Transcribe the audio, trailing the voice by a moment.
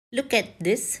Look at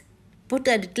this. Put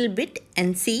a little bit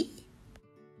and see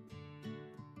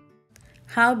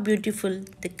how beautiful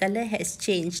the color has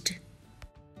changed.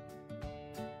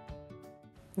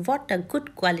 What a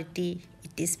good quality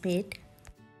it is made.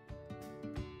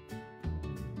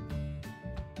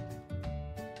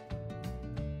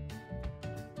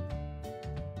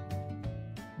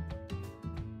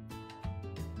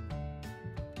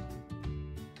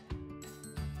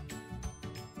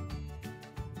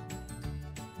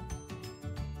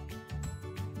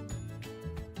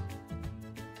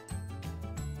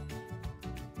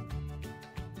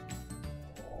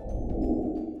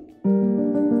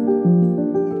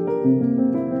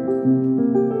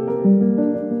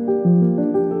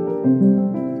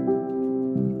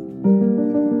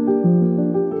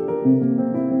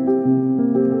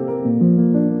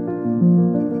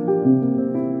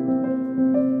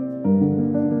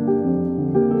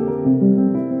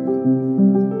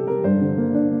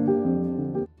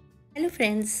 Hello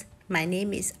friends, my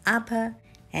name is Abha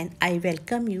and I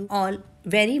welcome you all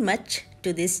very much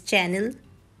to this channel.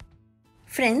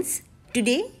 Friends,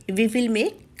 today we will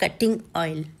make cutting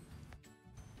oil.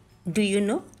 Do you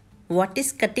know what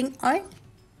is cutting oil?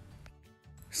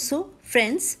 So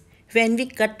friends, when we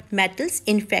cut metals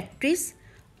in factories,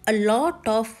 a lot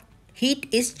of heat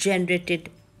is generated.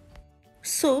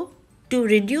 So to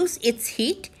reduce its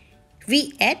heat,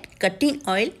 we add cutting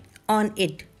oil on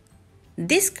it.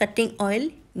 This cutting oil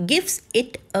gives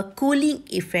it a cooling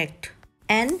effect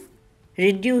and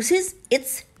reduces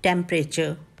its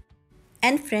temperature.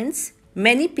 And friends,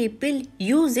 many people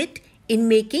use it in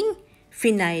making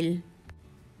phenyl.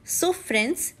 So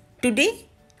friends, today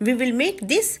we will make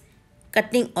this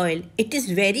cutting oil. It is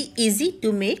very easy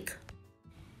to make.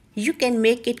 You can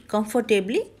make it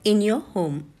comfortably in your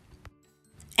home.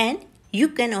 And you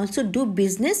can also do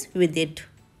business with it.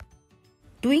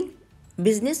 Doing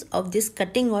business of this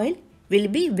cutting oil will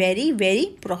be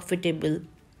very profitable.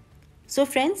 So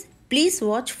friends, please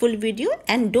watch full video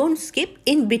and don't skip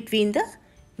in between the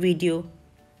video.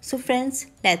 So friends,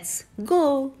 let's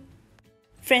go.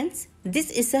 Friends, this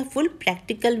is a full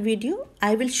practical video.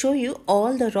 I will show you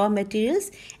all the raw materials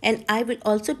and I will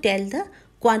also tell the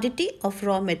quantity of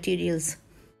raw materials.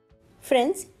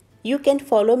 Friends, you can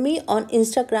follow me on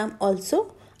Instagram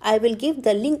also. I will give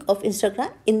the link of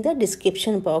Instagram in the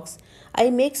description box. I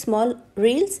make small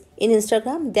reels in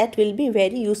Instagram that will be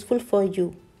very useful for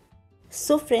you.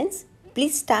 So friends,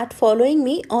 please start following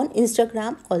me on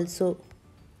Instagram also.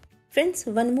 Friends,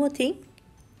 one more thing.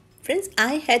 Friends,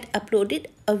 I had uploaded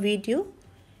a video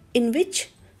in which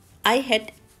I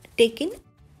had taken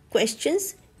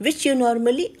questions which you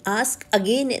normally ask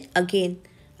again and again.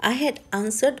 I had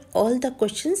answered all the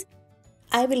questions.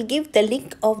 I will give the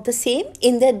link of the same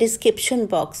in the description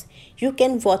box. You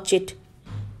can watch it.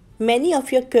 Many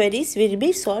of your queries will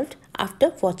be solved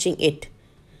after watching it.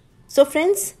 So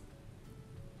friends,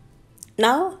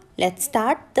 now let's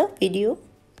start the video.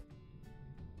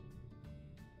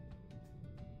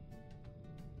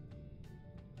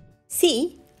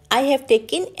 See, I have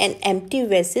taken an empty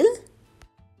vessel.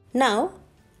 Now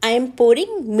I am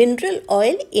pouring mineral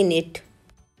oil in it.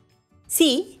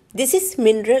 See, this is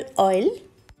mineral oil.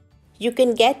 You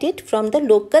can get it from the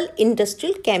local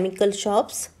industrial chemical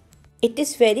shops. It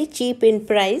is very cheap in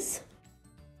price.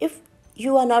 If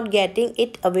you are not getting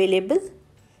it available,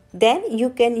 then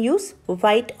you can use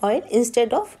white oil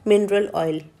instead of mineral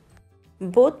oil.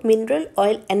 Both mineral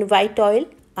oil and white oil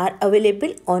are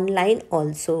available online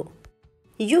also.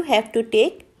 You have to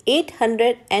take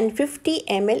 850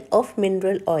 ml of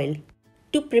mineral oil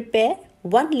to prepare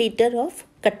 1 liter of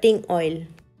cutting oil.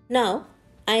 Now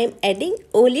I am adding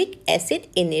oleic acid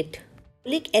in it.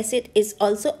 Oleic acid is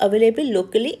also available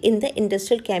locally in the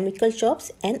industrial chemical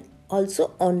shops and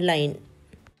also online.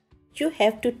 You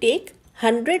have to take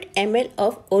 100 ml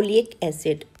of oleic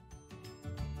acid.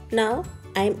 Now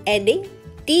I am adding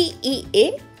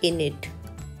TEA in it.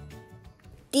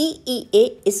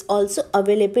 TEA is also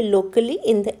available locally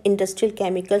in the industrial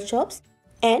chemical shops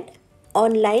and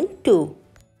online too.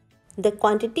 The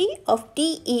quantity of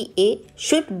TEA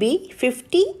should be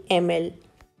 50 ml.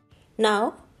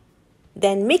 Now,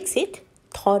 then mix it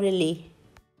thoroughly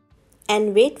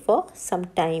and wait for some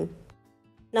time.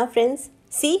 Now friends,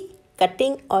 see,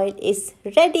 cutting oil is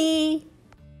ready.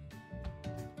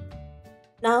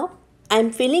 Now, I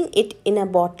am filling it in a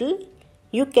bottle.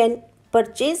 You can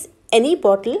purchase any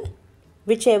bottle,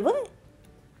 whichever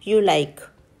you like.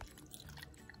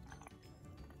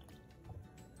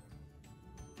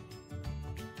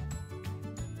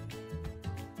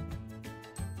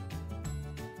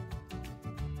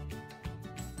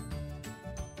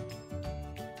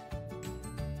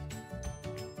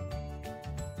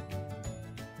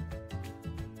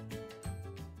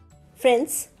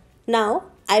 Friends, now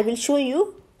I will show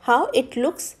you how it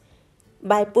looks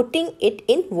by putting it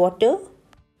in water.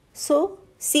 So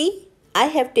see, I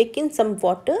have taken some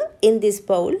water in this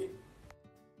bowl.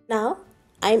 Now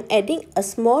I am adding a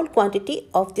small quantity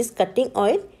of this cutting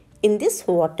oil in this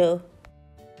water.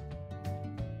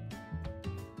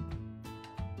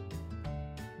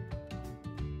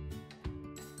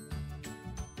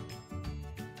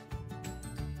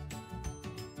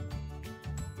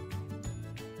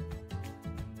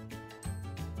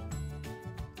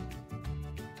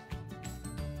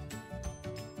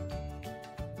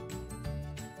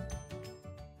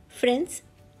 Friends,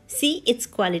 see its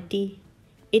quality.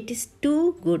 It is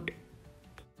too good.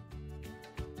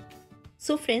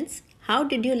 So friends, how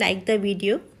did you like the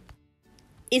video?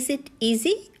 Is it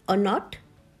easy or not?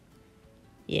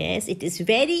 Yes, it is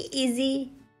very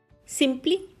easy.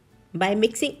 Simply by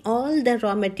mixing all the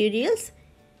raw materials,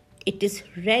 it is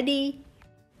ready.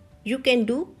 You can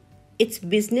do its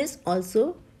business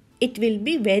also. It will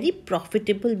be very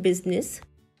profitable business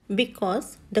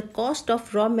because the cost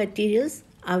of raw materials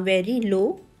are very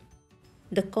low.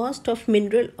 The cost of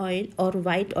mineral oil or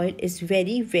white oil is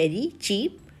very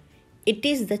cheap. It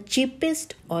is the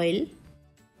cheapest oil.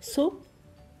 So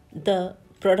the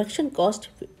production cost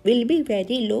will be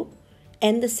very low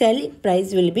and the selling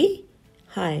price will be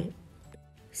high.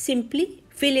 Simply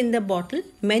fill in the bottle.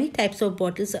 Many types of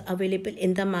bottles are available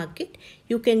in the market.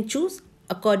 You can choose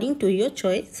according to your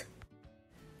choice.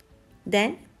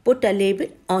 Then put a label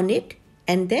on it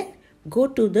and then go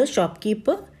to the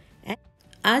shopkeeper and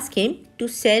ask him to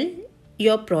sell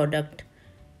your product.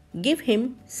 Give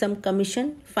him some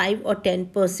commission, 5 or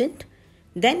 10%,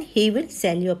 then he will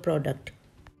sell your product.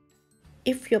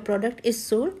 If your product is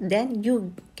sold, then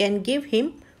you can give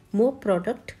him more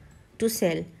product to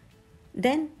sell.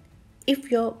 Then if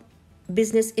your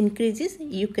business increases,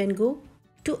 you can go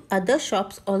to other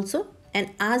shops also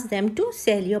and ask them to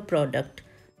sell your product.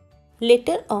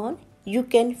 Later on, you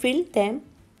can fill them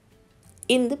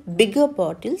in the bigger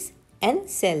bottles and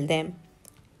sell them.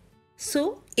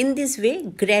 So in this way,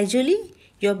 gradually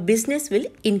your business will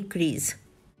increase.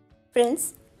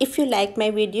 Friends, if you like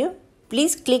my video,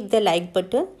 please click the like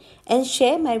button and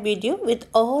share my video with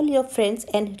all your friends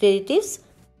and relatives.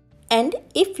 And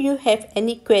if you have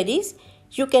any queries,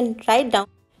 you can write down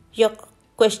your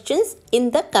questions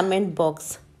in the comment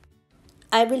box.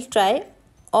 I will try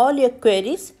all your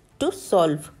queries to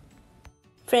solve.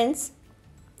 Friends,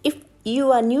 if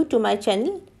you are new to my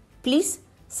channel, please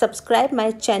subscribe my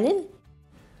channel.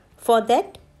 For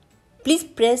that, please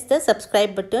press the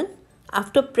subscribe button.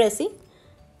 After pressing,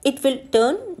 it will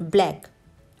turn black.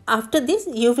 After this,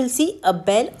 you will see a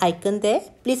bell icon there.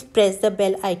 Please press the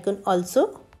bell icon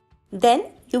also. Then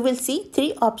you will see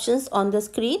 3 options on the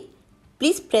screen.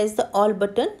 Please press the all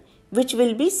button, which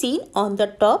will be seen on the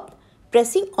top.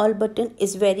 Pressing all button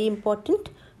is very important.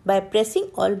 By pressing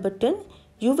all button,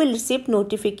 you will receive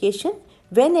notification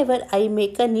whenever I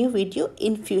make a new video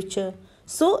in future.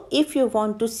 So if you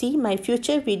want to see my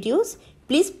future videos,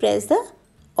 please press the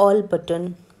all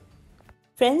button.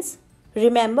 Friends,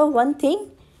 remember one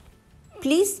thing.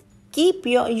 Please keep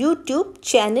your YouTube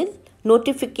channel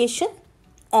notification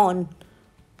on.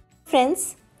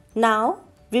 Friends, now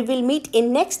we will meet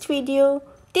in next video.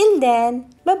 Till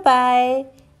then, bye bye.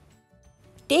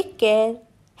 Take care.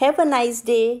 Have a nice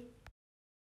day.